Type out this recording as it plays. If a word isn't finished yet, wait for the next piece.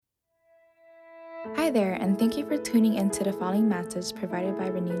Hi there, and thank you for tuning into the following message provided by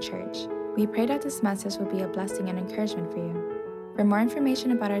Renew Church. We pray that this message will be a blessing and encouragement for you. For more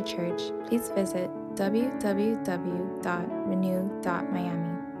information about our church, please visit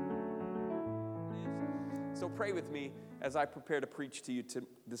www.renew.miami. So pray with me as I prepare to preach to you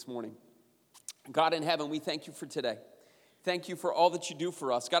this morning. God in heaven, we thank you for today. Thank you for all that you do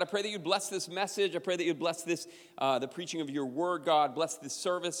for us. God, I pray that you'd bless this message. I pray that you'd bless this, the preaching of your word, God. Bless this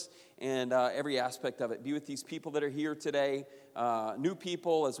service and every aspect of it. Be with these people that are here today, new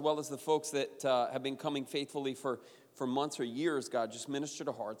people, as well as the folks that have been coming faithfully for months or years, God. Just minister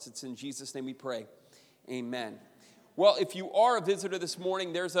to hearts. It's in Jesus' name we pray. Amen. Well, if you are a visitor this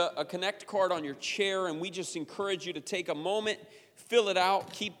morning, there's a Connect card on your chair, and we just encourage you to take a moment, fill it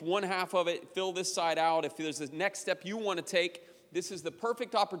out, keep one half of it, fill this side out. If there's a next step you want to take, this is the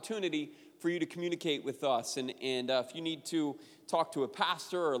perfect opportunity for you to communicate with us. And if you need to talk to a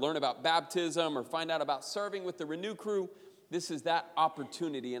pastor or learn about baptism or find out about serving with the Renew crew, this is that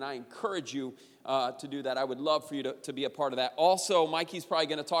opportunity, and I encourage you to do that. I would love for you to be a part of that. Also, Mikey's probably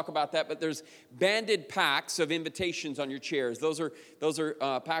going to talk about that, but there's banded packs of invitations on your chairs. Those are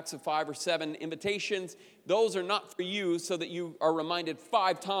packs of 5 or 7 invitations. Those are not for you, so that you are reminded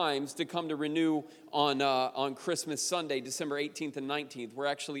 5 times to come to Renew on Christmas Sunday, December 18th and 19th. We're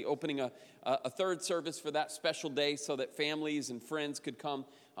actually opening a third service for that special day so that families and friends could come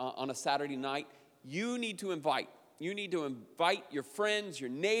on a Saturday night. You need to invite. You need to invite your friends,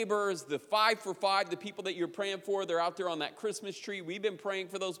 your neighbors, the 5 for 5, the people that you're praying for. They're out there on that Christmas tree. We've been praying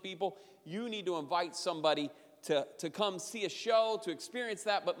for those people. You need to invite somebody to come see a show, to experience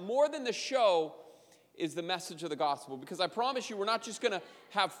that. But more than the show is the message of the gospel. Because I promise you, we're not just going to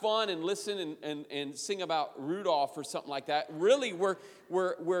have fun and listen and sing about Rudolph or something like that. Really,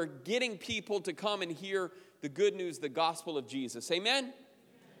 we're getting people to come and hear the good news, the gospel of Jesus. Amen?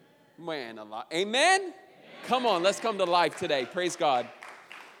 Man, a lot. Amen? Come on, let's come to life today. Praise God.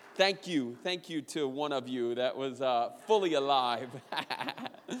 Thank you. Thank you to one of you that was fully alive.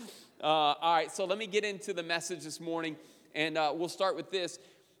 All right, so let me get into the message this morning, and we'll start with this.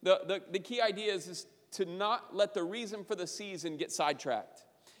 The key idea is to not let the reason for the season get sidetracked.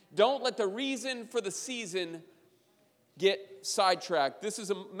 Don't let the reason for the season get sidetracked. This is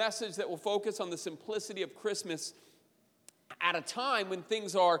a message that will focus on the simplicity of Christmas at a time when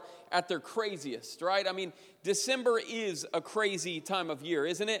things are at their craziest, right? I mean, December is a crazy time of year,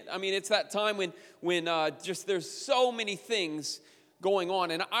 isn't it? I mean, it's that time when just there's so many things going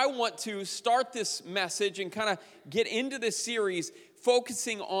on. And I want to start this message and kind of get into this series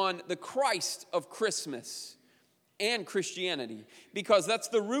focusing on the Christ of Christmas and Christianity, because that's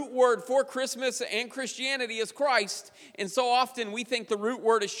the root word for Christmas and Christianity is Christ. And so often we think the root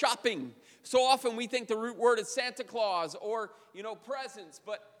word is shopping. So often we think the root word is Santa Claus or, presents.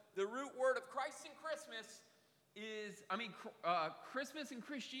 But the root word of Christ and Christmas is, Christmas and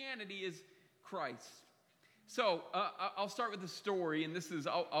Christianity is Christ. So I'll start with a story, and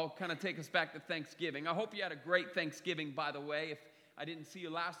I'll kind of take us back to Thanksgiving. I hope you had a great Thanksgiving, by the way, if I didn't see you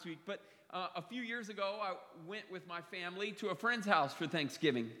last week. But a few years ago, I went with my family to a friend's house for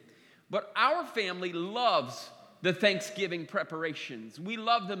Thanksgiving. But our family loves the Thanksgiving preparations. We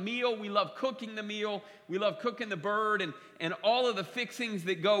love the meal. We love cooking the meal. We love cooking the bird and all of the fixings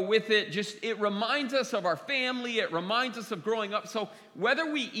that go with it. It reminds us of our family. It reminds us of growing up. So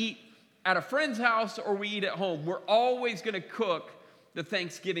whether we eat at a friend's house or we eat at home, we're always going to cook the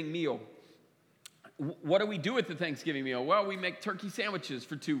Thanksgiving meal. What do we do with the Thanksgiving meal? Well, we make turkey sandwiches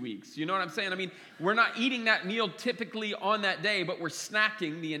for 2 weeks. You know what I'm saying? I mean, we're not eating that meal typically on that day, but we're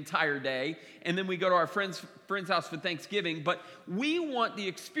snacking the entire day. And then we go to our friend's house for Thanksgiving. But we want the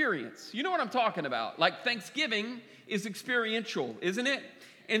experience. You know what I'm talking about? Like Thanksgiving is experiential, isn't it?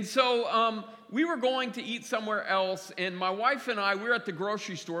 And so we were going to eat somewhere else, and my wife and I, we're at the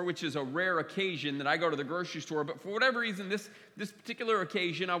grocery store, which is a rare occasion that I go to the grocery store. But for whatever reason, this particular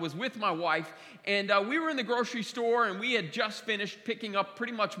occasion, I was with my wife, and we were in the grocery store, and we had just finished picking up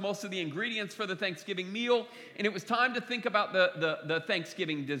pretty much most of the ingredients for the Thanksgiving meal, and it was time to think about the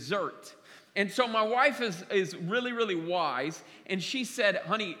Thanksgiving dessert. And so my wife is really, really wise, and she said,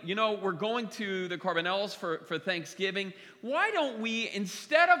 honey, we're going to the Carbonells for Thanksgiving. Why don't we,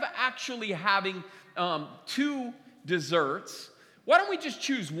 instead of actually having 2 desserts, why don't we just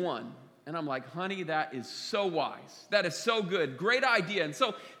choose one? And I'm like, honey, that is so wise. That is so good. Great idea. And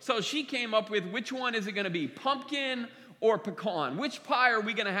so she came up with, which one is it going to be, pumpkin or pecan? Which pie are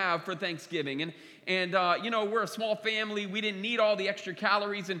we going to have for Thanksgiving? And we're a small family. We didn't need all the extra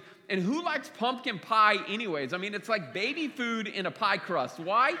calories. And who likes pumpkin pie anyways? I mean, it's like baby food in a pie crust.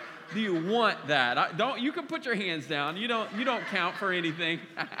 Why do you want that? You can put your hands down. You don't count for anything.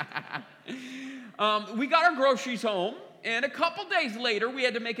 We got our groceries home, and a couple days later, we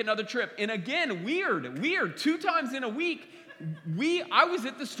had to make another trip. And again, weird. 2 times in a week, I was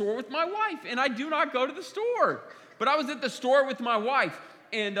at the store with my wife, and I do not go to the store. But I was at the store with my wife,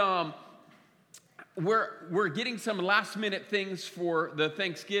 and we're getting some last-minute things for the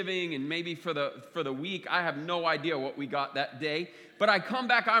Thanksgiving and maybe for the week. I have no idea what we got that day. But I come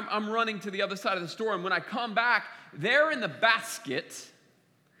back, I'm running to the other side of the store, and when I come back, there in the basket,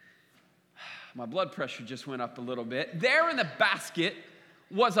 my blood pressure just went up a little bit. There in the basket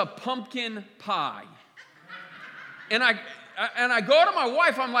was a pumpkin pie. And I go to my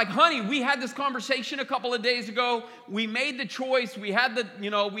wife, I'm like, honey, we had this conversation a couple of days ago. We made the choice. We had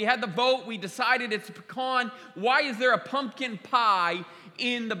the vote. We decided it's a pecan. Why is there a pumpkin pie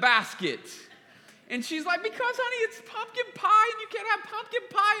in the basket? And she's like, because, honey, it's pumpkin pie, and you can't have pumpkin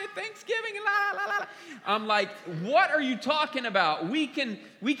pie at Thanksgiving, and la, la, la, la. I'm like, what are you talking about? We can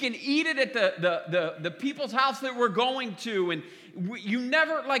eat it at the people's house that we're going to, and you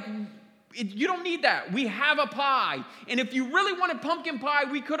never, like, you don't need that. We have a pie. And if you really wanted pumpkin pie,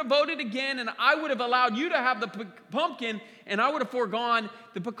 we could have voted again, and I would have allowed you to have the pumpkin, and I would have foregone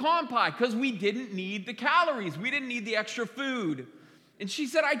the pecan pie, because we didn't need the calories. We didn't need the extra food. And she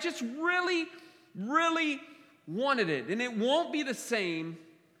said, I just really wanted it, and it won't be the same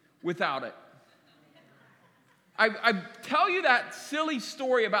without it. I tell you that silly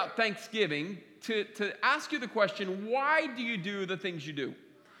story about Thanksgiving to ask you the question, why do you do the things you do?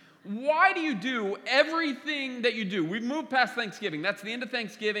 Why do you do everything that you do? We've moved past Thanksgiving. That's the end of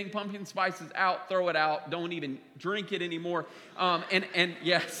Thanksgiving. Pumpkin spice is out. Throw it out. Don't even drink it anymore. And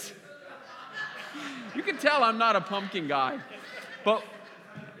yes, you can tell I'm not a pumpkin guy. But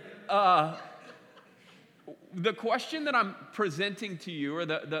the question that I'm presenting to you, or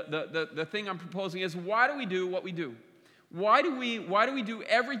the thing I'm proposing, is why do we do what we do? Why do we do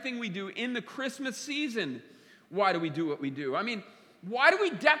everything we do in the Christmas season? Why do we do what we do? I mean, why do we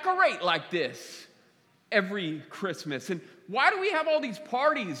decorate like this every Christmas? And why do we have all these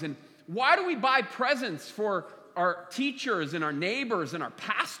parties? And why do we buy presents for our teachers and our neighbors and our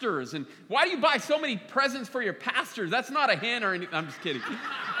pastors? And why do you buy so many presents for your pastors? That's not a hint or anything. I'm just kidding.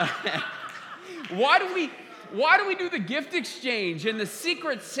 Why do we do the gift exchange and the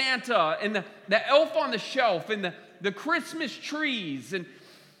secret Santa and the elf on the shelf and the Christmas trees and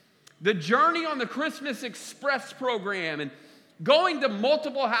the Journey on the Christmas Express program and going to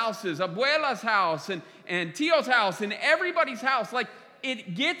multiple houses, Abuela's house and Tio's house and everybody's house? Like,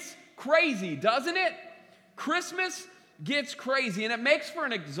 it gets crazy, doesn't it? Christmas gets crazy, and it makes for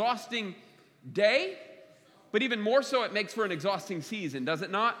an exhausting day, but even more so, it makes for an exhausting season, does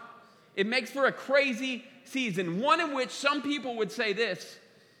it not? It makes for a crazy season, one in which some people would say this,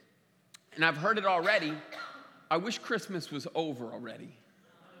 and I've heard it already, I wish Christmas was over already.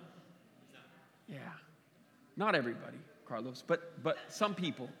 Yeah, not everybody, Carlos, but some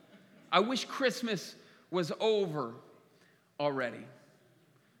people. I wish Christmas was over already.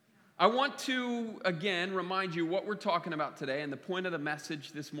 I want to, again, remind you what we're talking about today, and the point of the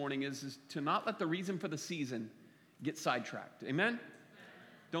message this morning is to not let the reason for the season get sidetracked. Amen?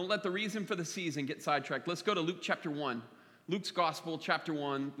 Don't let the reason for the season get sidetracked. Let's go to Luke chapter 1. Luke's Gospel, chapter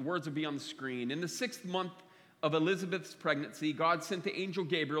 1. The words will be on the screen. In the 6th month of Elizabeth's pregnancy, God sent the angel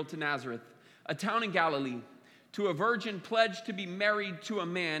Gabriel to Nazareth, a town in Galilee, to a virgin pledged to be married to a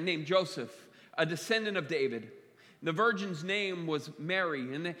man named Joseph, a descendant of David. The virgin's name was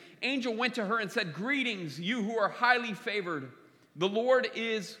Mary, and the angel went to her and said, "Greetings, you who are highly favored. The Lord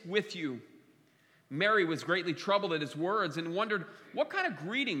is with you." Mary was greatly troubled at his words and wondered what kind of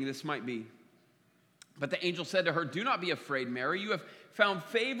greeting this might be. But the angel said to her, "Do not be afraid, Mary. You have found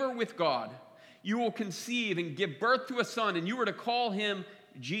favor with God. You will conceive and give birth to a son, and you are to call him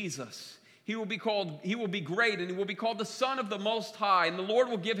Jesus. He will be great, and he will be called the Son of the Most High, and the Lord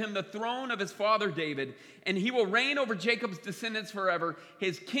will give him the throne of his father David, and he will reign over Jacob's descendants forever.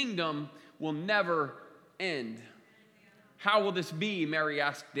 His kingdom will never end." "How will this be?" Mary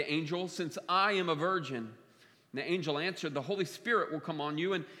asked the angel, "since I am a virgin?" And the angel answered, "The Holy Spirit will come on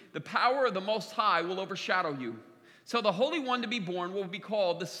you, and the power of the Most High will overshadow you. So the Holy One to be born will be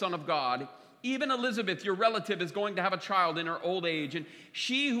called the Son of God. Even Elizabeth, your relative, is going to have a child in her old age, and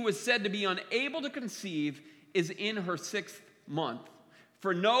she who is said to be unable to conceive is in her 6th month.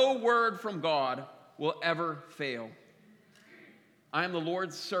 For no word from God will ever fail." "I am the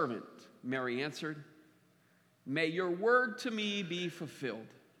Lord's servant," Mary answered. "May your word to me be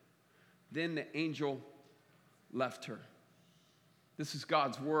fulfilled." Then the angel left her. This is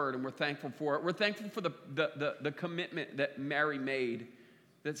God's word, and we're thankful for it. We're thankful for the commitment that Mary made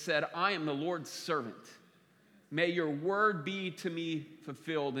that said, "I am the Lord's servant. May your word be to me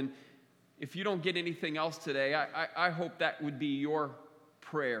fulfilled." And if you don't get anything else today, I hope that would be your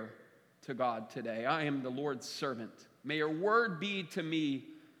prayer to God today. I am the Lord's servant. May your word be to me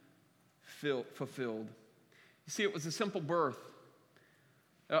fulfilled. You see, it was a simple birth,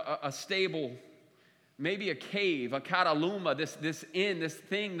 a stable, maybe a cave, a kataluma, this inn, this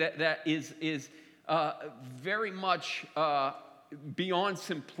thing that is very much beyond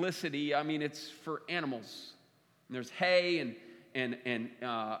simplicity. I mean, it's for animals. And there's hay and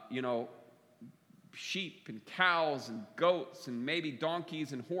sheep and cows and goats and maybe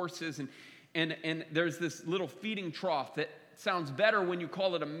donkeys and horses and there's this little feeding trough that sounds better when you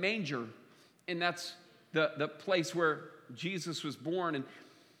call it a manger, and that's the place where Jesus was born. And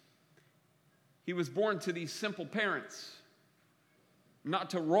he was born to these simple parents,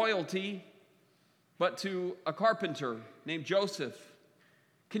 not to royalty, but to a carpenter named Joseph.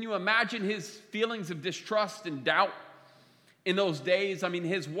 Can you imagine his feelings of distrust and doubt in those days? I mean,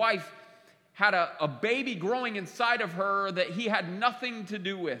 his wife had a baby growing inside of her that he had nothing to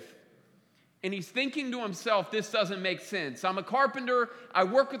do with. And he's thinking to himself, this doesn't make sense. I'm a carpenter. I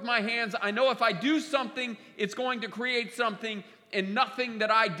work with my hands. I know if I do something, it's going to create something. And nothing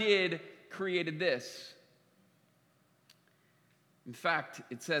that I did created this. In fact,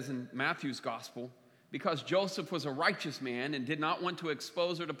 it says in Matthew's gospel, because Joseph was a righteous man and did not want to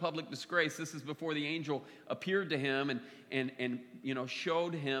expose her to public disgrace. This is before the angel appeared to him and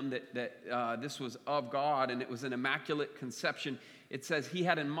showed him that this was of God and it was an immaculate conception. It says he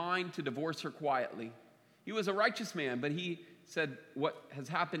had in mind to divorce her quietly. He was a righteous man, but he said what has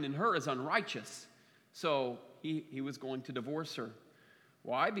happened in her is unrighteous. So he was going to divorce her.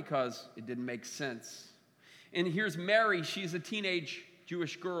 Why? Because it didn't make sense. And here's Mary. She's a teenage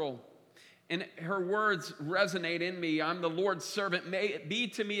Jewish girl. And her words resonate in me. I'm the Lord's servant. May it be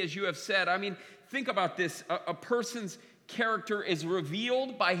to me as you have said. I mean, think about this. A person's character is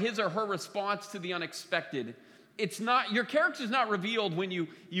revealed by his or her response to the unexpected. Your character is not revealed when you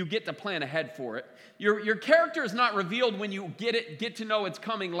get to plan ahead for it. Your character is not revealed when you get to know it's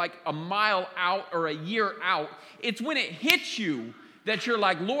coming like a mile out or a year out. It's when it hits you that you're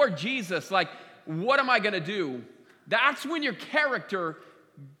like, Lord Jesus, like, what am I going to do? That's when your character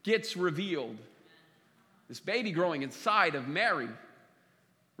gets revealed. This baby growing inside of Mary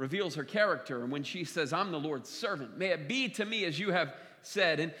reveals her character. And when she says, I'm the Lord's servant, may it be to me as you have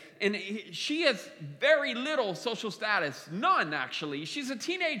said. And she has very little social status. None, actually. She's a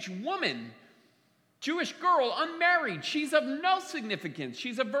teenage woman, Jewish girl, unmarried. She's of no significance.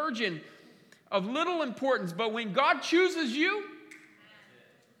 She's a virgin of little importance. But when God chooses you,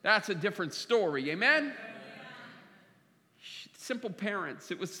 that's a different story. Amen? Simple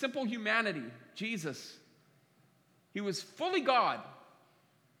parents. It was simple humanity. Jesus. He was fully God,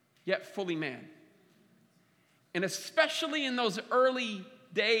 yet fully man. And especially in those early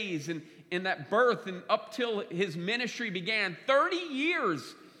days and in that birth and up till his ministry began, 30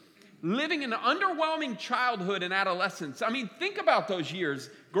 years living an underwhelming childhood and adolescence. I mean, think about those years.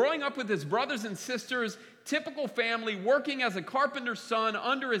 Growing up with his brothers and sisters, typical family, working as a carpenter's son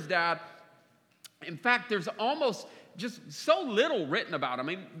under his dad. In fact, there's almost just so little written about him.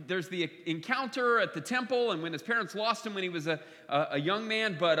 I mean, there's the encounter at the temple and when his parents lost him when he was a young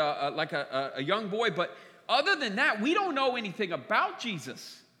man, but like a young boy. But other than that, we don't know anything about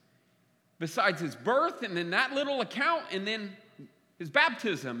Jesus besides his birth and then that little account and then his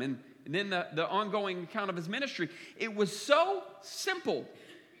baptism and then the ongoing account of his ministry. It was so simple.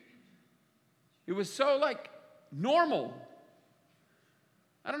 It was so like normal.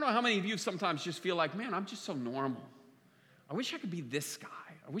 I don't know how many of you sometimes just feel like, man, I'm just so normal. I wish I could be this guy.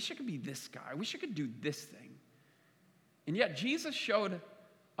 I wish I could be this guy. I wish I could do this thing. And yet Jesus showed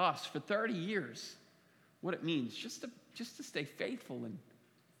us for 30 years what it means just to stay faithful and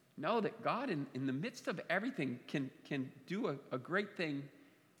know that God in the midst of everything can do a great thing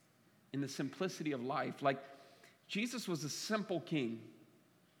in the simplicity of life. Like Jesus was a simple king.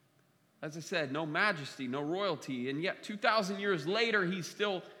 As I said, no majesty, no royalty, and yet 2,000 years later, he's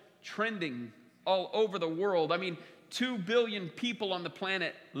still trending all over the world. I mean, 2 billion people on the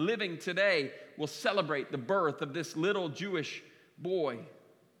planet living today will celebrate the birth of this little Jewish boy.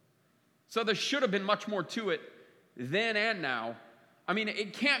 So there should have been much more to it then and now. I mean,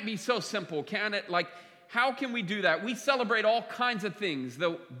 it can't be so simple, can it? Like, how can we do that? We celebrate all kinds of things.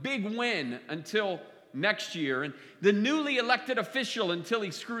 The big win until next year, and the newly elected official until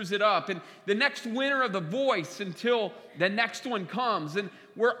he screws it up, and the next winner of The Voice until the next one comes. And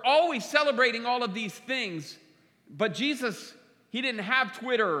we're always celebrating all of these things. But Jesus, he didn't have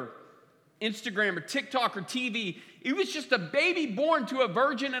Twitter, Instagram, or TikTok, or TV. He was just a baby born to a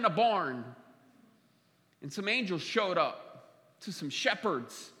virgin in a barn. And some angels showed up to some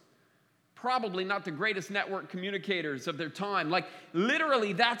shepherds probably not the greatest network communicators of their time. Like,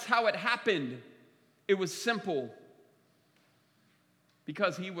 literally, that's how it happened. It was simple.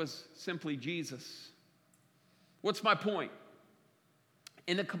 Because he was simply Jesus. What's my point?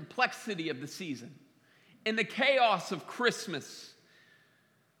 In the complexity of the season, in the chaos of Christmas,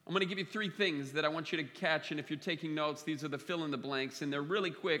 I'm going to give you 3 things that I want you to catch. And if you're taking notes, these are the fill in the blanks. And they're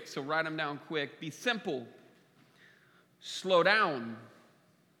really quick, so write them down quick. Be simple. Slow down.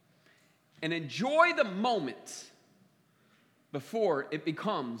 And enjoy the moment before it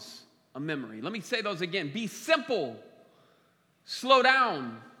becomes a memory. Let me say those again. Be simple. Slow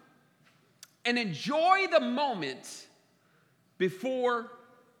down. And enjoy the moment before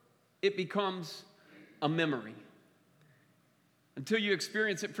it becomes a memory. Until you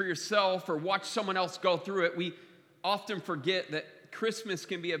experience it for yourself or watch someone else go through it, we often forget that Christmas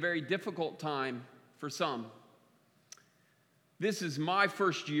can be a very difficult time for some. This is my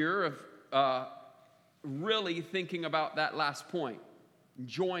first year of really thinking about that last point,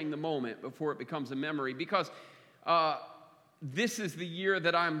 enjoying the moment before it becomes a memory, because this is the year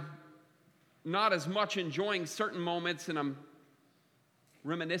that I'm not as much enjoying certain moments and I'm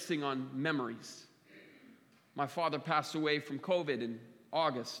reminiscing on memories. My father passed away from COVID in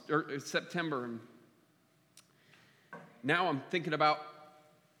September, and now I'm thinking about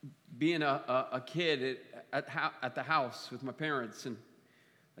being a kid at the house with my parents and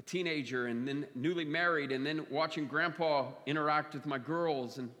a teenager and then newly married and then watching grandpa interact with my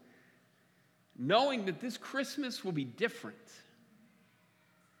girls and knowing that this Christmas will be different.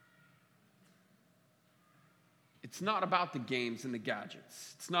 It's not about the games and the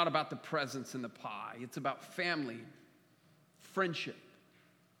gadgets. It's not about the presents and the pie. It's about family, friendship,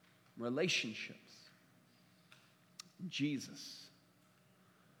 relationships, Jesus.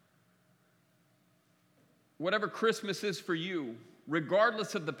 Whatever Christmas is for you,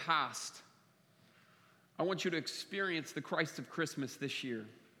 regardless of the past, I want you to experience the Christ of Christmas this year.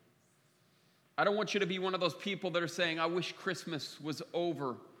 I don't want you to be one of those people that are saying, I wish Christmas was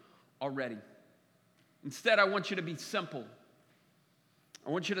over already. Instead, I want you to be simple. I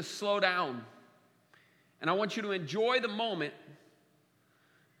want you to slow down. And I want you to enjoy the moment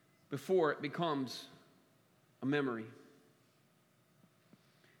before it becomes a memory.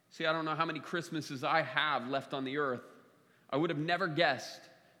 See, I don't know how many Christmases I have left on the earth. I would have never guessed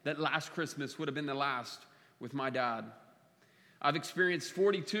that last Christmas would have been the last with my dad. I've experienced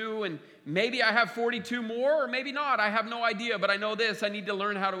 42, and maybe I have 42 more, or maybe not. I have no idea, but I know this. I need to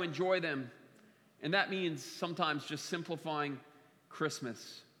learn how to enjoy them. And that means sometimes just simplifying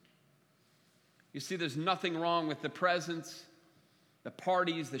Christmas. You see, there's nothing wrong with the presents, the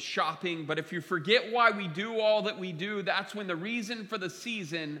parties, the shopping, but if you forget why we do all that we do, that's when the reason for the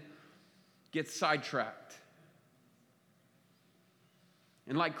season gets sidetracked.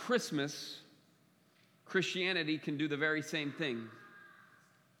 And like Christmas, Christianity can do the very same thing.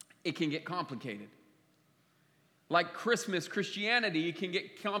 It can get complicated. Like Christmas, Christianity can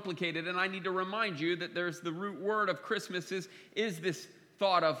get complicated, and I need to remind you that there's the root word of Christmas is this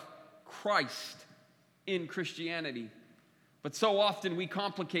thought of Christ in Christianity. But so often we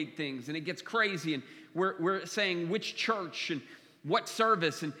complicate things, and it gets crazy, and we're saying which church and what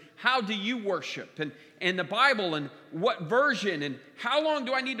service and how do you worship and the Bible and what version and how long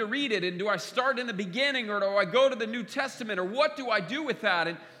do I need to read it, and do I start in the beginning or do I go to the New Testament, or what do I do with that?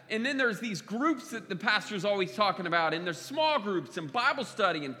 And then there's these groups that the pastor's always talking about, and there's small groups and Bible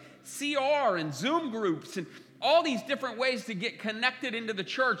study and CR and Zoom groups and all these different ways to get connected into the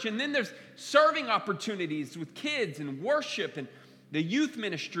church. And then there's serving opportunities with kids and worship and the youth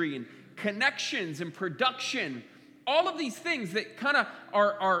ministry and connections and production. All of these things that kind of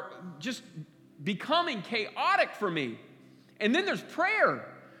are just becoming chaotic for me. And then there's prayer.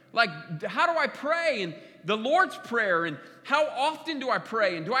 Like, how do I pray? And the Lord's Prayer, and how often do I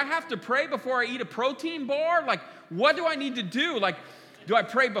pray? And do I have to pray before I eat a protein bar? Like, what do I need to do? Like, do I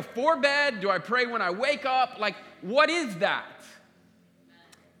pray before bed? Do I pray when I wake up? Like, what is that?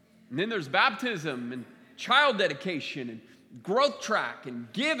 And then there's baptism and child dedication and growth track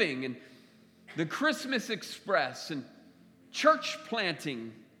and giving and the Christmas Express and church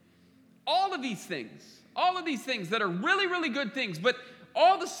planting. All of these things that are really, really good things, but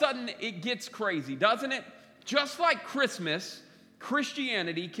all of a sudden it gets crazy, doesn't it? Just like Christmas,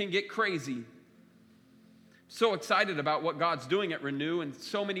 Christianity can get crazy. So excited about what God's doing at Renew, and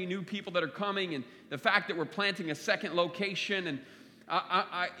so many new people that are coming, and the fact that we're planting a second location. And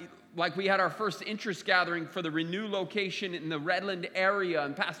like we had our first interest gathering for the Renew location in the Redland area,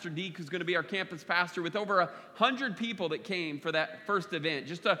 and Pastor Deke, who's going to be our campus pastor, with over 100 people that came for that first event,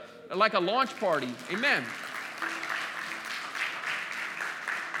 just like a launch party. Amen.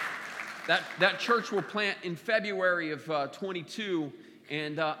 That church will plant in February of 22.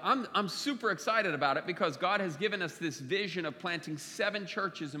 And I'm super excited about it because God has given us this vision of planting 7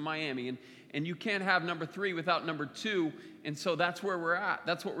 churches in Miami. And you can't have number 3 without number 2. And so that's where we're at.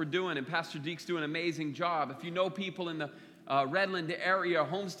 That's what we're doing. And Pastor Deke's doing an amazing job. If you know people in the Redland area,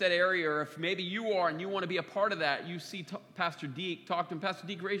 Homestead area, or if maybe you are and you want to be a part of that, you see Pastor Deke, talk to him. Pastor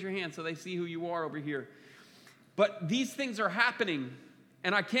Deke, raise your hand so they see who you are over here. But these things are happening.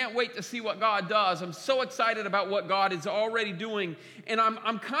 And I can't wait to see what God does. I'm so excited about what God is already doing. And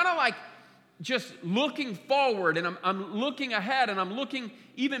I'm kind of like just looking forward, and I'm looking ahead, and I'm looking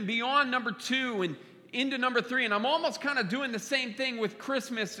even beyond number 2 and into number 3. And I'm almost kind of doing the same thing with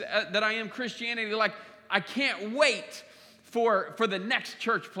Christmas that I am Christianity. Like, I can't wait for the next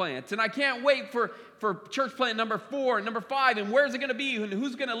church plant. And I can't wait for church plant number 4 and number 5. And where's it going to be? And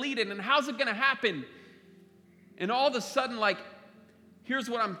who's going to lead it? And how's it going to happen? And all of a sudden, like, here's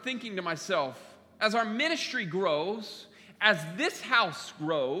what I'm thinking to myself. As our ministry grows, as this house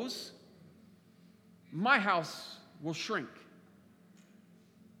grows, my house will shrink.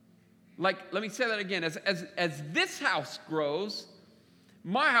 Like, let me say that again. As this house grows,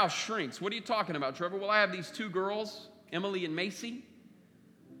 my house shrinks. What are you talking about, Trevor? Well, I have these 2 girls, Emily and Macy.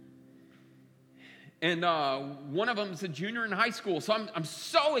 And one of them is a junior in high school. So I'm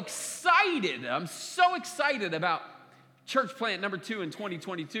so excited. I'm so excited about church plant number 2 in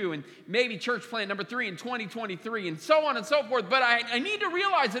 2022, and maybe church plant number 3 in 2023, and so on and so forth. But I need to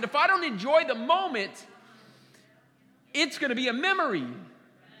realize that if I don't enjoy the moment, it's going to be a memory.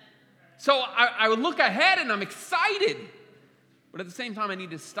 So I would look ahead and I'm excited. But at the same time, I need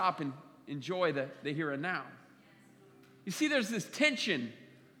to stop and enjoy the here and now. You see, there's this tension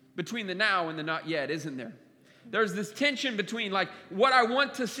between the now and the not yet, isn't there? There's this tension between like what I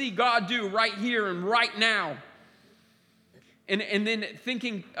want to see God do right here and right now. And then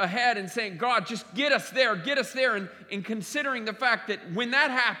thinking ahead and saying, God, just get us there, and considering the fact that when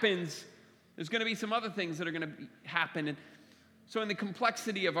that happens, there's going to be some other things that are going to happen. And so in the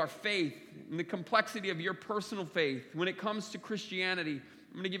complexity of our faith, in the complexity of your personal faith, when it comes to Christianity,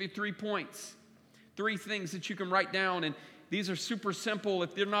 I'm going to give you 3 points, 3 things that you can write down. And these are super simple.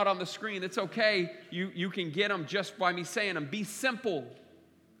 If they're not on the screen, it's okay. You can get them just by me saying them. Be simple.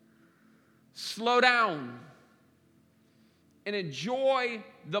 Slow down. And enjoy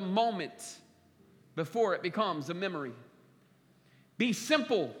the moment before it becomes a memory. Be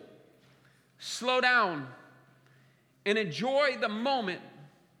simple, slow down, and enjoy the moment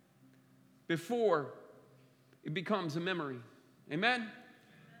before it becomes a memory. Amen?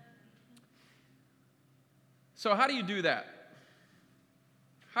 So how do you do that?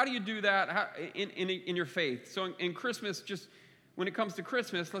 How do you do that in your faith? So in Christmas, just when it comes to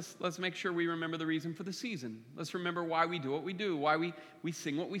Christmas, let's make sure we remember the reason for the season. Let's remember why we do what we do, why we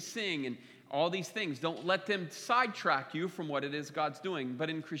sing what we sing, and all these things. Don't let them sidetrack you from what it is God's doing. But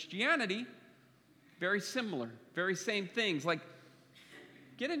in Christianity, very similar, very same things. Like,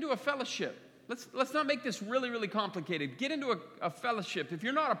 get into a fellowship. Let's not make this really, really complicated. Get into a fellowship. If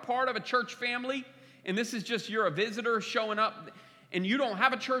you're not a part of a church family, and this is just you're a visitor showing up, and you don't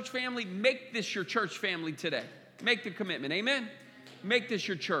have a church family, make this your church family today. Make the commitment. Amen? Make this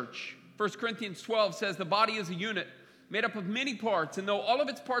your church. 1 Corinthians 12 says the body is a unit made up of many parts, and though all of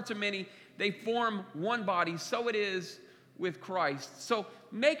its parts are many, they form one body. So it is with Christ. So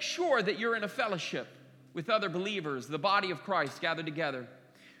make sure that you're in a fellowship with other believers, the body of Christ gathered together.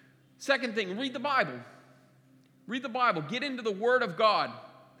 Second thing, read the Bible. Read the Bible. Get into the Word of God.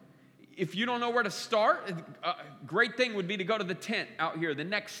 If you don't know where to start, a great thing would be to go to the tent out here, the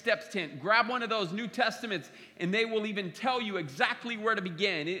Next Steps tent. Grab one of those New Testaments, and they will even tell you exactly where to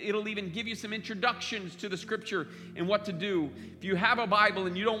begin. It'll even give you some introductions to the Scripture and what to do. If you have a Bible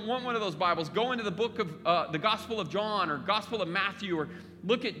and you don't want one of those Bibles, go into the book of the Gospel of John or Gospel of Matthew, or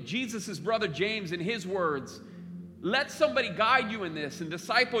look at Jesus' brother James and his words. Let somebody guide you in this and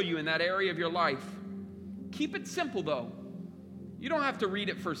disciple you in that area of your life. Keep it simple, though. You don't have to read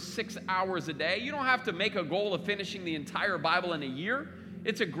it for 6 hours a day. You don't have to make a goal of finishing the entire Bible in a year.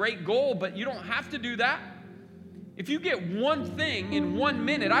 It's a great goal, but you don't have to do that. If you get one thing in 1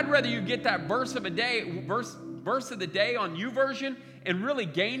 minute, I'd rather you get that verse of the day on YouVersion and really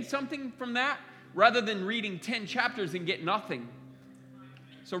gain something from that rather than reading 10 chapters and get nothing.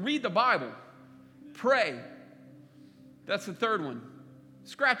 So read the Bible. Pray. That's the third one.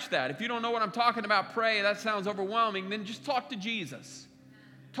 Scratch that. If you don't know what I'm talking about, pray, that sounds overwhelming, then just talk to Jesus.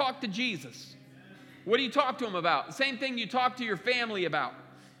 Talk to Jesus. What do you talk to him about? The same thing you talk to your family about.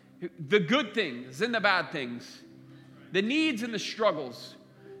 The good things and the bad things. The needs and the struggles.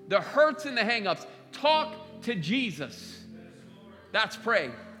 The hurts and the hang-ups. Talk to Jesus. That's pray.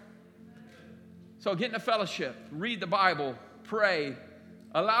 So get in a fellowship, read the Bible, pray,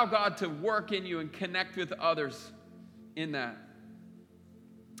 allow God to work in you and connect with others in that.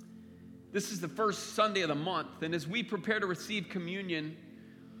 This is the first Sunday of the month, and as we prepare to receive communion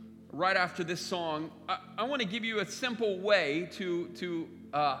right after this song, I want to give you a simple way to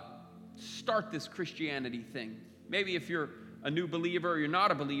start this Christianity thing. Maybe if you're a new believer or you're not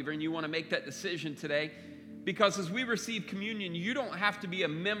a believer and you want to make that decision today, because as we receive communion, you don't have to be a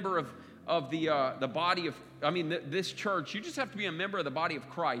member of the body of, this church. You just have to be a member of the body of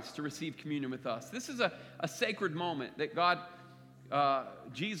Christ to receive communion with us. This is a sacred moment that God,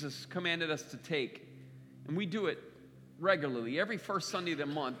 Jesus commanded us to take, and we do it regularly. Every first Sunday of the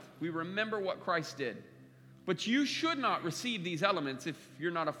month, we remember what Christ did. But you should not receive these elements if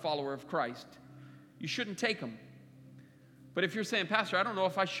you're not a follower of Christ. You shouldn't take them. But if you're saying, Pastor, I don't know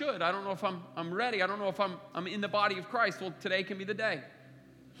if I should. I don't know if I'm ready. I don't know if I'm in the body of Christ. Well, today can be the day.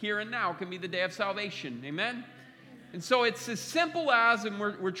 Here and now can be the day of salvation. Amen? And so it's as simple as, and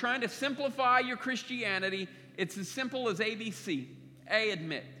we're trying to simplify your Christianity, it's as simple as ABC. A,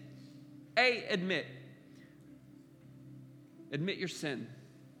 admit. A, admit. Admit your sin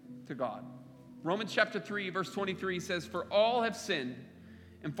to God. Romans chapter 3, verse 23 says, "For all have sinned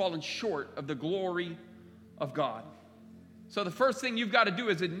and fallen short of the glory of God." So the first thing you've got to do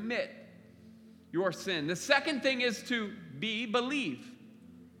is admit your sin. The second thing is to believe.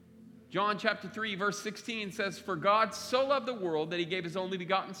 John chapter 3, verse 16 says, "For God so loved the world that he gave his only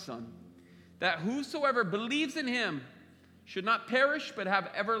begotten Son, that whosoever believes in him should not perish but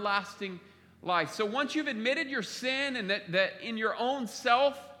have everlasting life." So once you've admitted your sin and that in your own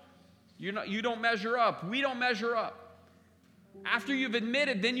self, you don't measure up. We don't measure up. After you've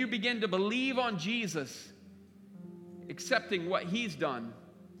admitted, then you begin to believe on Jesus, accepting what he's done.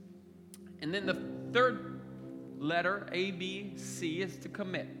 And then the third letter, A, B, C, is to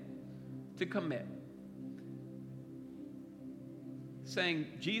commit. To commit. Saying,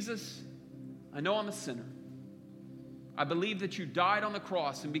 Jesus, I know I'm a sinner. I believe that you died on the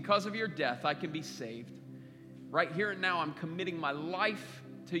cross, and because of your death, I can be saved. Right here and now, I'm committing my life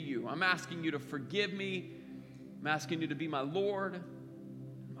to you. I'm asking you to forgive me. I'm asking you to be my Lord,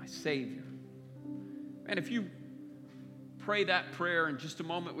 my Savior. And if you pray that prayer in just a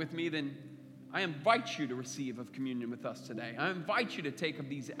moment with me, then I invite you to receive of communion with us today. I invite you to take of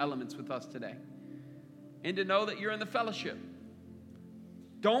these elements with us today and to know that you're in the fellowship.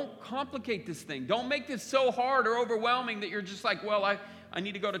 Don't complicate this thing. Don't make this so hard or overwhelming that you're just like, well, I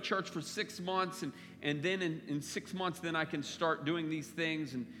need to go to church for 6 months, and then in 6 months, then I can start doing these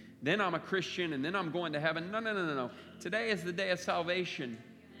things, and then I'm a Christian, and then I'm going to heaven. No. Today is the day of salvation.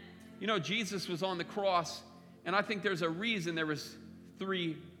 You know, Jesus was on the cross, and I think there's a reason there was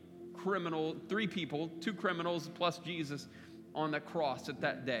 3 people, 2 criminals plus Jesus on the cross on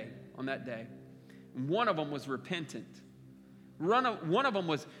that day. And one of them was repentant. One of them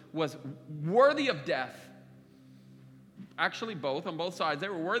was worthy of death. Actually, on both sides, they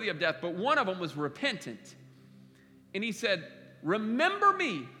were worthy of death, but one of them was repentant. And he said, "Remember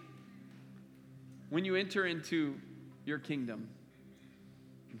me when you enter into your kingdom."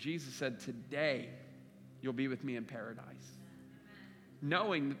 And Jesus said, "Today you'll be with me in paradise."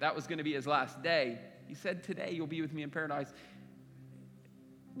 Knowing that was going to be his last day, he said, "Today you'll be with me in paradise."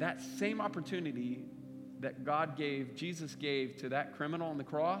 That same opportunity that Jesus gave to that criminal on the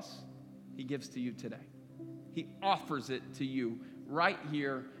cross, he gives to you today. He offers it to you right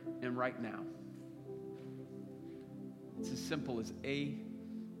here and right now. It's as simple as A,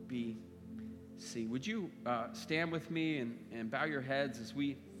 B, C. Would you stand with me and bow your heads as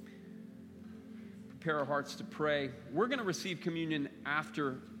we prepare our hearts to pray? We're going to receive communion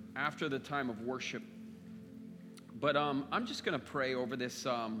after the time of worship. But I'm just going to pray over this.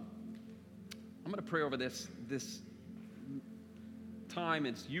 I'm going to pray over this time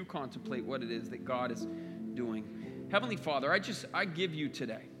as you contemplate what it is that God is doing. Heavenly Father, I give you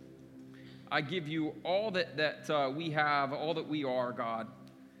today. I give you all that we have, all that we are, God.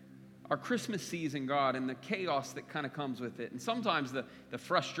 Our Christmas season, God, and the chaos that kind of comes with it. And sometimes the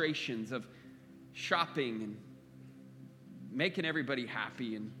frustrations of shopping and making everybody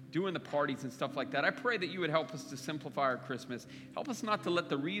happy and doing the parties and stuff like that. I pray that you would help us to simplify our Christmas. Help us not to let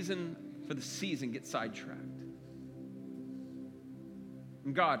the reason for the season get sidetracked.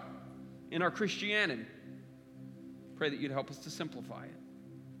 And God, in our Christianity, pray that you'd help us to simplify it.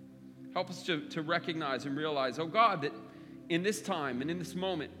 Help us to recognize and realize, oh God, that in this time and in this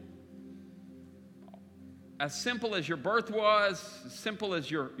moment, as simple as your birth was, as simple as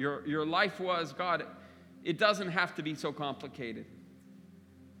your life was, God, it doesn't have to be so complicated.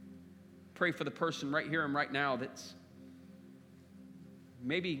 Pray for the person right here and right now that's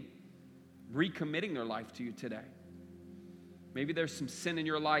maybe recommitting their life to you today. Maybe there's some sin in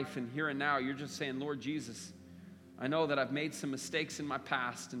your life, and here and now you're just saying, Lord Jesus, I know that I've made some mistakes in my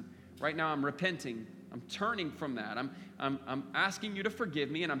past, and right now I'm repenting. I'm turning from that. I'm asking you to forgive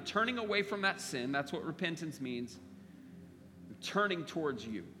me, and I'm turning away from that sin. That's what repentance means. I'm turning towards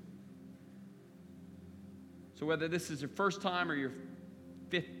you. So whether this is your first time or your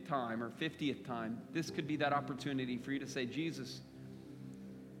 5th time or 50th time, this could be that opportunity for you to say, Jesus,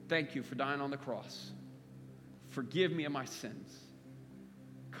 thank you for dying on the cross. Forgive me of my sins.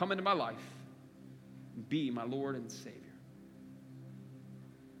 Come into my life. Be my Lord and Savior.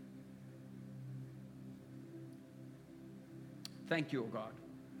 Thank you, O God,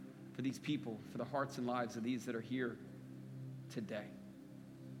 for these people, for the hearts and lives of these that are here today.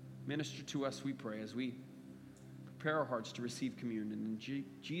 Minister to us, we pray, as we prepare our hearts to receive communion. In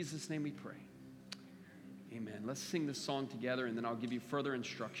Jesus' name we pray. Amen. Let's sing this song together, and then I'll give you further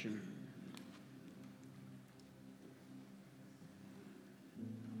instruction.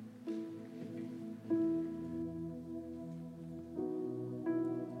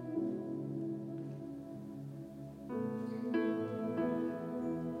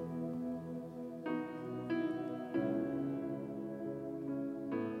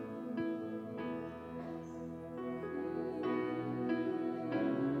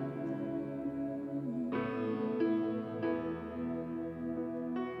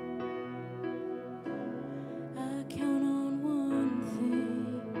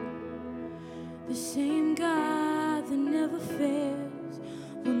 The same God that never fails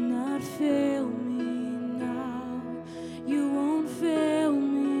will not fail me now. You won't fail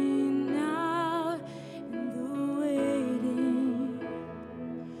me now in the waiting.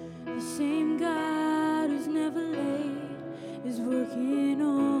 The same God who's never late is working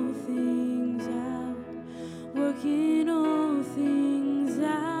all things out, working all things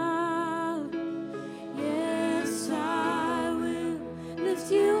out. Yes, I will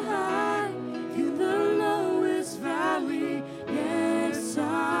lift you high.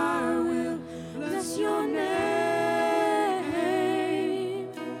 Your name.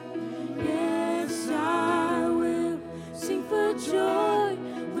 Yes, I will sing for joy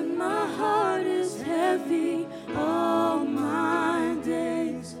when my heart is heavy all my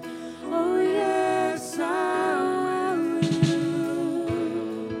days. Oh, yes, I will.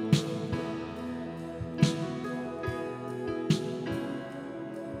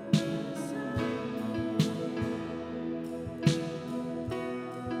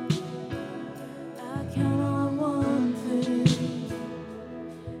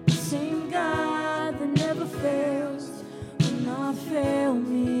 Fail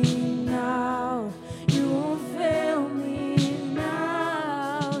me now. You won't fail me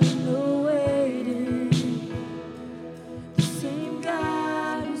now in the waiting. The same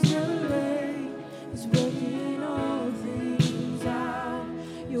God who's never late is working all things out.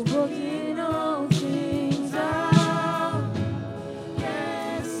 You're working all things out.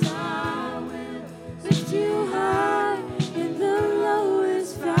 Yes, I will lift you high in the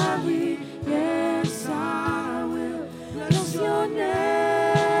lowest valley. Yes, I will bless your name.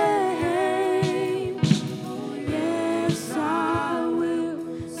 Yes, I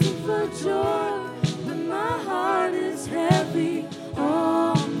will sing for joy when my heart is heavy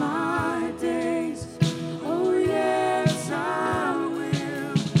all my days. Oh, yes, I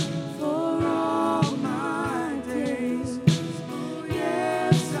will for all my days.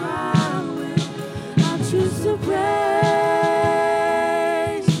 Yes, I will. I choose to praise,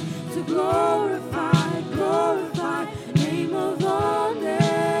 to glorify, glorify name of all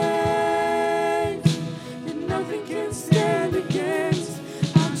names that nothing can stand against.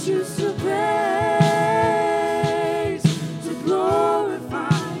 I choose to praise, to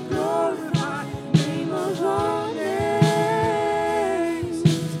glorify, glorify name of all names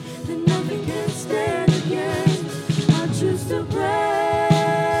that nothing can stand against. I choose to praise,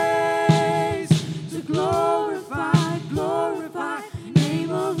 to glorify, glorify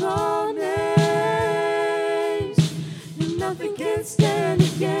name of all names that nothing can stand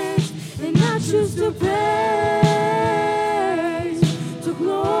against. And I choose to praise, to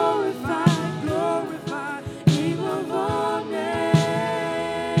glorify, glorify name of all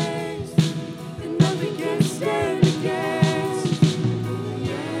names that nothing can stand against.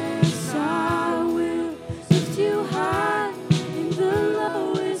 Yes, I will lift you high in the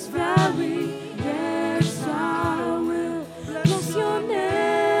lowest valley. Yes, I will bless your name.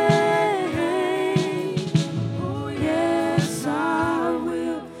 Oh, yes, I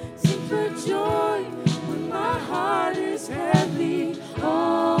will sing for joy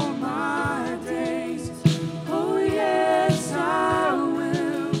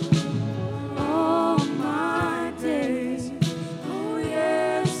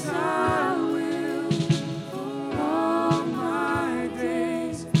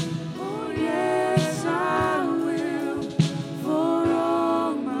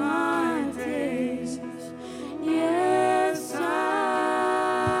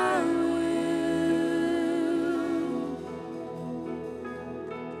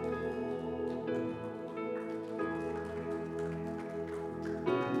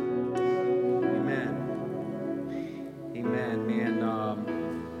Amen, man.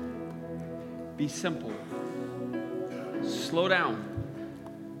 Be simple. Slow down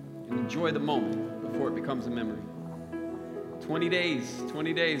and enjoy the moment before it becomes a memory. 20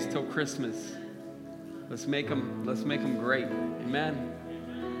 days till Christmas. Let's make them great. Amen.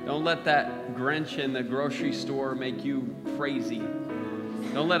 Don't let that Grinch in the grocery store make you crazy.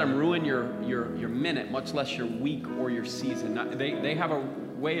 Don't let them ruin your minute, much less your week or your season. They have a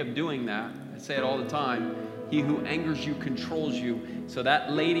way of doing that. I say it all the time. He who angers you controls you. So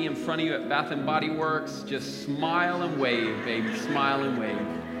that lady in front of you at Bath & Body Works, just smile and wave, baby. Smile and wave.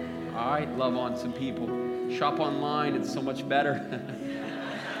 All right, love on some people. Shop online. It's so much better.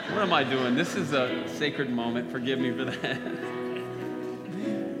 What am I doing? This is a sacred moment. Forgive me for that.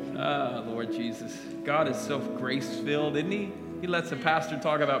 Lord Jesus. God is so grace-filled, isn't he? He lets the pastor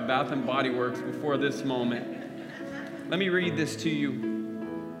talk about Bath & Body Works before this moment. Let me read this to you.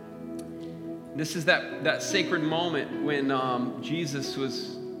 This is that sacred moment when Jesus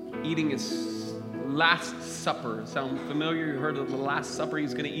was eating his Last Supper. Sound familiar? You heard of the Last Supper?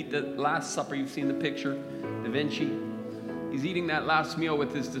 He's going to eat the Last Supper. You've seen the picture, Da Vinci. He's eating that last meal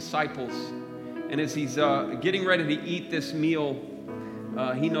with his disciples. And as he's getting ready to eat this meal,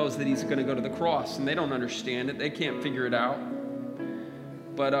 he knows that he's going to go to the cross. And they don't understand it. They can't figure it out.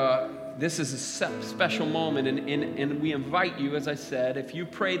 But this is a special moment, and we invite you, as I said, if you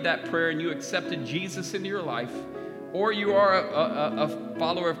prayed that prayer and you accepted Jesus into your life, or you are a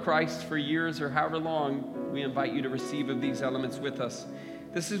follower of Christ for years or however long, we invite you to receive of these elements with us.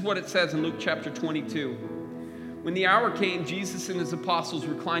 This is what it says in Luke chapter 22. When the hour came, Jesus and his apostles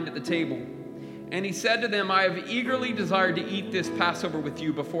reclined at the table, and he said to them, I have eagerly desired to eat this Passover with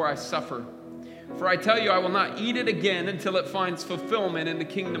you before I suffer. For I tell you, I will not eat it again until it finds fulfillment in the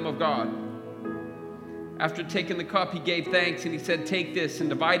kingdom of God. After taking the cup, he gave thanks, and he said, take this and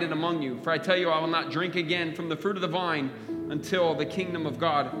divide it among you. For I tell you, I will not drink again from the fruit of the vine until the kingdom of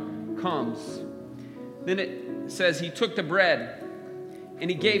God comes. Then it says he took the bread, and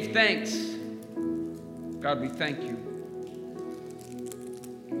he gave thanks. God, we thank you.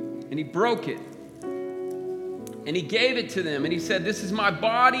 And he broke it. And he gave it to them, and he said, this is my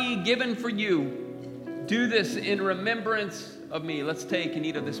body given for you. Do this in remembrance of me. Let's take and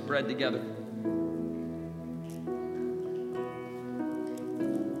eat of this bread together.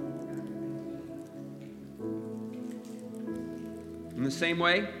 In the same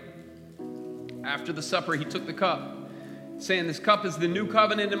way, after the supper, he took the cup, saying, this cup is the new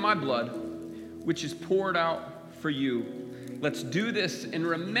covenant in my blood, which is poured out for you. Let's do this in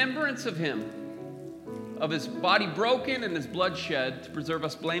remembrance of him, of his body broken and his blood shed to preserve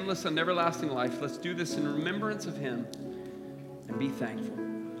us blameless and everlasting life. Let's do this in remembrance of him and be thankful.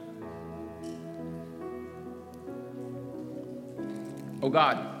 Oh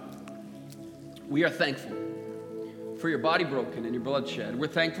God, we are thankful for your body broken and your blood shed. We're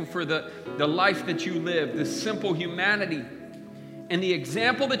thankful for the life that you lived, the simple humanity, and the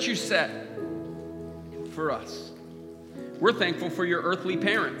example that you set for us. We're thankful for your earthly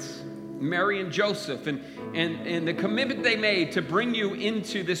parents, Mary and Joseph, and the commitment they made to bring you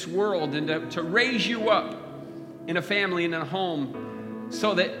into this world and to raise you up in a family and in a home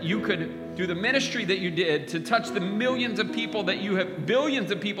so that you could do the ministry that you did to touch the billions of people that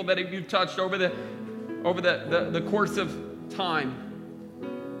you've touched over the course of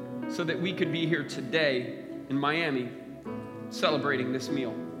time, so that we could be here today in Miami celebrating this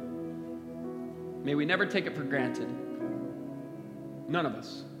meal. May we never take it for granted. None of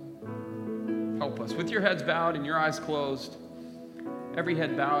us. Help us. With your heads bowed and your eyes closed, every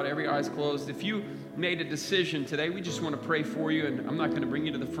head bowed, every eyes closed. If you made a decision today, we just want to pray for you, and I'm not going to bring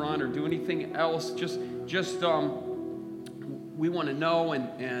you to the front or do anything else. Just we want to know,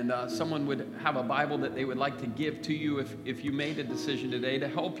 and someone would have a Bible that they would like to give to you if you made a decision today to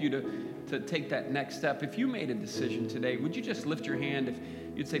help you to take that next step. If you made a decision today, would you just lift your hand if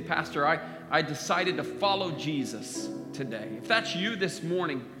you'd say, Pastor, I decided to follow Jesus today. If that's you this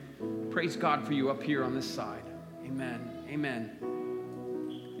morning, praise God for you up here on this side. Amen. Amen.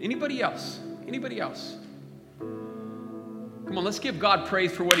 Anybody else? Anybody else? Come on, let's give God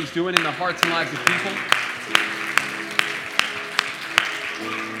praise for what he's doing in the hearts and lives of people.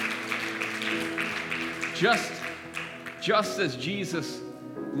 Just as Jesus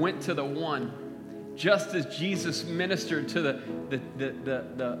went to the one, just as Jesus ministered to the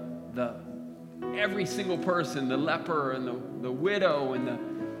every single person, the leper and the widow and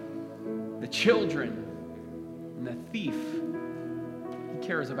the children and the thief, he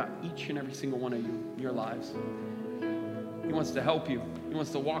cares about each and every single one of you, your lives. He wants to help you. He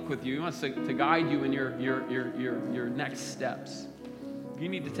wants to walk with you. He wants to guide you in your next steps. If you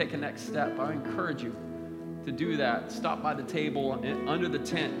need to take a next step, I encourage you, to do that, stop by the table and under the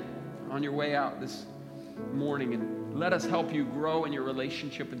tent on your way out this morning, and let us help you grow in your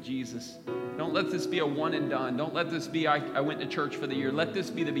relationship with Jesus. Don't let this be a one and done. Don't let this be, I went to church for the year. Let this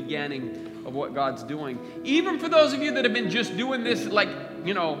be the beginning of what God's doing. Even for those of you that have been just doing this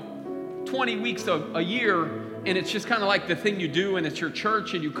 20 weeks a year, and it's just kind of like the thing you do, and it's your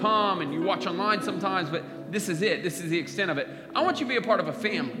church, and you come, and you watch online sometimes, but this is it. This is the extent of it. I want you to be a part of a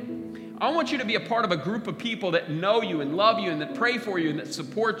family. I want you to be a part of a group of people that know you and love you and that pray for you and that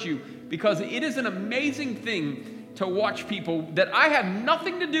support you, because it is an amazing thing to watch people that I have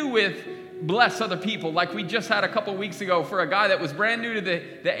nothing to do with bless other people, like we just had a couple weeks ago for a guy that was brand new to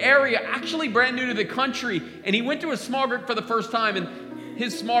the area, actually brand new to the country, and he went to a small group for the first time, and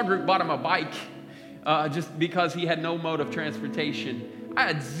his small group bought him a bike just because he had no mode of transportation. I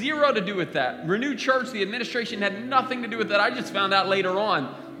had zero to do with that. Renew Church, the administration had nothing to do with that. I just found out later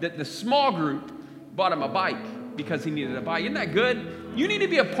on that the small group bought him a bike because he needed a bike. Isn't that good? You need to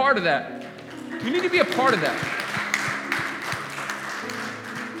be a part of that. You need to be a part of that.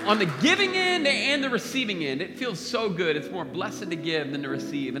 On the giving end and the receiving end, it feels so good. It's more blessed to give than to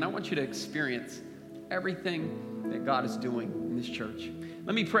receive. And I want you to experience everything that God is doing in this church.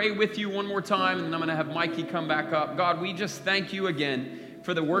 Let me pray with you one more time, and then I'm going to have Mikey come back up. God, we just thank you again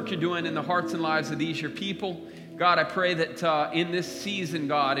for the work you're doing in the hearts and lives of these, your people. God, I pray that in this season,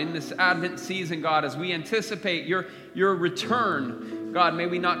 God, in this Advent season, God, as we anticipate your return, God, may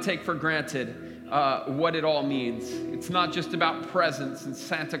we not take for granted what it all means. It's not just about presents and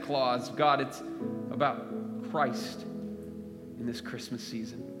Santa Claus. God, it's about Christ in this Christmas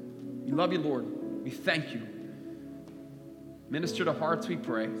season. We love you, Lord. We thank you. Minister to hearts, we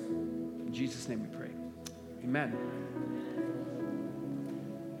pray. In Jesus' name we pray. Amen.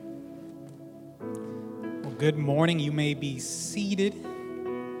 Well, good morning. You may be seated.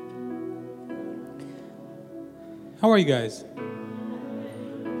 How are you guys?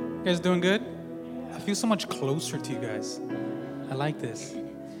 You guys doing good? I feel so much closer to you guys. I like this.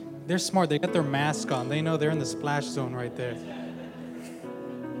 They're smart. They got their mask on. They know they're in the splash zone right there.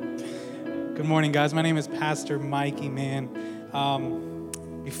 Good morning, guys. My name is Pastor Mikey, man.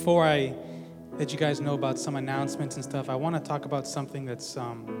 Before I let you guys know about some announcements and stuff, I want to talk about something that's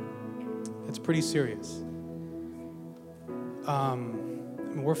pretty serious.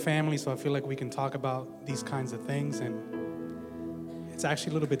 We're family, so I feel like we can talk about these kinds of things, and it's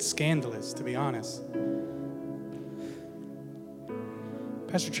actually a little bit scandalous, to be honest.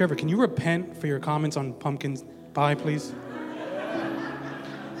 Pastor Trevor, can you repent for your comments on pumpkin pie, please?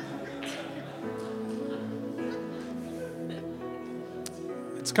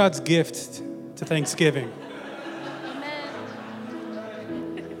 It's God's gift to Thanksgiving.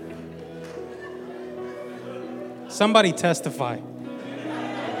 Somebody testify.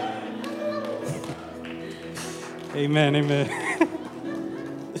 Amen, amen.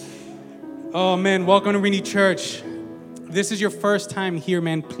 Oh, man, welcome to Renew Church. If this is your first time here,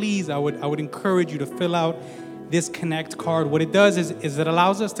 man, please, I would encourage you to fill out this Connect card. What it does is it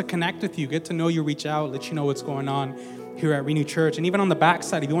allows us to connect with you, get to know you, reach out, let you know what's going on here at Renew Church. And even on the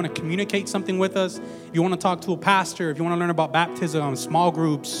backside, if you want to communicate something with us, if you want to talk to a pastor, if you want to learn about baptism, small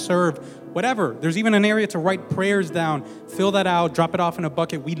groups, serve, whatever. There's even an area to write prayers down. Fill that out, drop it off in a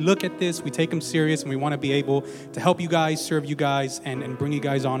bucket. We look at this, we take them serious, and we want to be able to help you guys, serve you guys, and bring you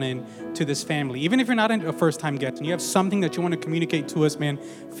guys on in to this family. Even if you're not a first-time guest and you have something that you want to communicate to us, man,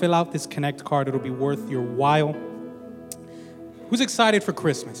 fill out this Connect card. It'll be worth your while. Who's excited for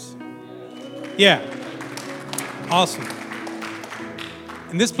Christmas? Yeah. Awesome.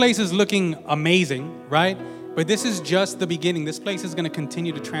 And this place is looking amazing, right? But this is just the beginning. This place is going to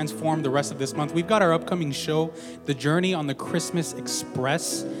continue to transform the rest of this month. We've got our upcoming show, The Journey on the Christmas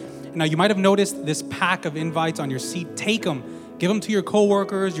Express. Now, you might have noticed this pack of invites on your seat. Take them. Give them to your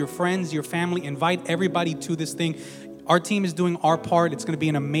coworkers, your friends, your family. Invite everybody to this thing. Our team is doing our part. It's going to be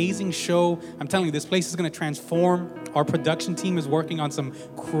an amazing show. I'm telling you, this place is going to transform. Our production team is working on some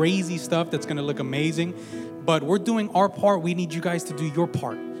crazy stuff that's going to look amazing. But we're doing our part. We need you guys to do your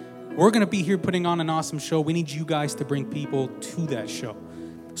part. We're going to be here putting on an awesome show. We need you guys to bring people to that show.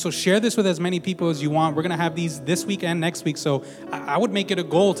 So share this with as many people as you want. We're going to have these this week and next week. So I would make it a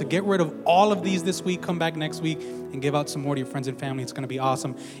goal to get rid of all of these this week, come back next week, and give out some more to your friends and family. It's going to be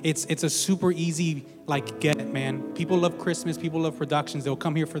awesome. It's a super easy, get it, man. People love Christmas. People love productions. They'll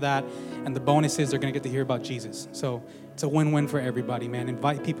come here for that. And the bonus is they're going to get to hear about Jesus. So it's a win-win for everybody, man.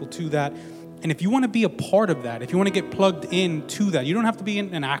 Invite people to that. And if you want to be a part of that, if you want to get plugged into that, you don't have to be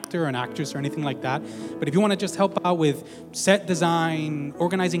an actor or an actress or anything like that. But if you want to just help out with set design,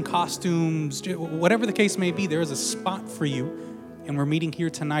 organizing costumes, whatever the case may be, there is a spot for you And we're meeting here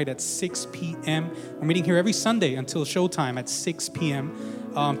tonight at 6 p.m. We're meeting here every Sunday until showtime at 6 p.m.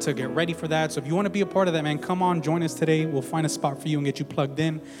 To get ready for that. So if you want to be a part of that, man, come on, join us today. We'll find a spot for you and get you plugged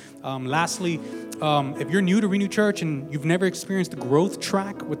in. Lastly, if you're new to Renew Church and you've never experienced the growth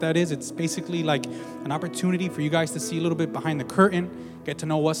track, what that is, it's basically like an opportunity for you guys to see a little bit behind the curtain, get to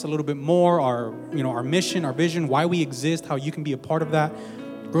know us a little bit more, our mission, our vision, why we exist, how you can be a part of that.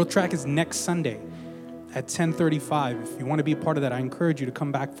 Growth track is next Sunday at 10:35. If you want to be a part of that, I encourage you to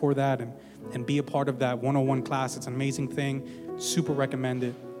come back for that and be a part of that 101 class. It's an amazing thing. Super recommend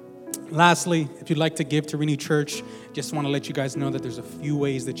it. Lastly, if you'd like to give to Renew Church, just want to let you guys know that there's a few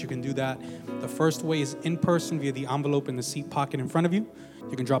ways that you can do that. The first way is in person via the envelope in the seat pocket in front of you.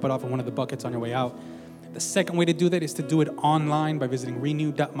 You can drop it off in one of the buckets on your way out. The second way to do that is to do it online by visiting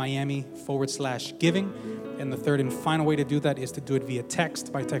renew.miami/giving. And the third and final way to do that is to do it via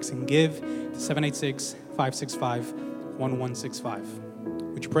text by texting GIVE to 786-565-1165.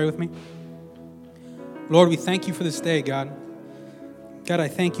 Would you pray with me? Lord, we thank you for this day, God. God, I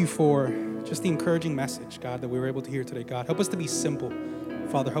thank you for just the encouraging message, God, that we were able to hear today, God. Help us to be simple.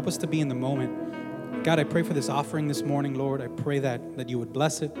 Father, help us to be in the moment. God, I pray for this offering this morning, Lord. I pray that you would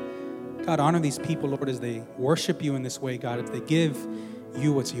bless it. God, honor these people, Lord, as they worship you in this way, God. If they give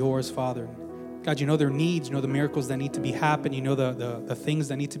you what's yours, Father. God, you know their needs, you know the miracles that need to be happen, you know the things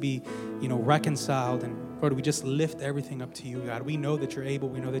that need to be, reconciled. And Lord, we just lift everything up to you, God. We know that you're able.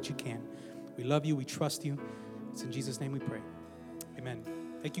 We know that you can. We love you. We trust you. It's in Jesus' name we pray. Amen.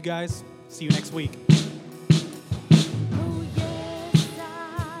 Thank you, guys. See you next week.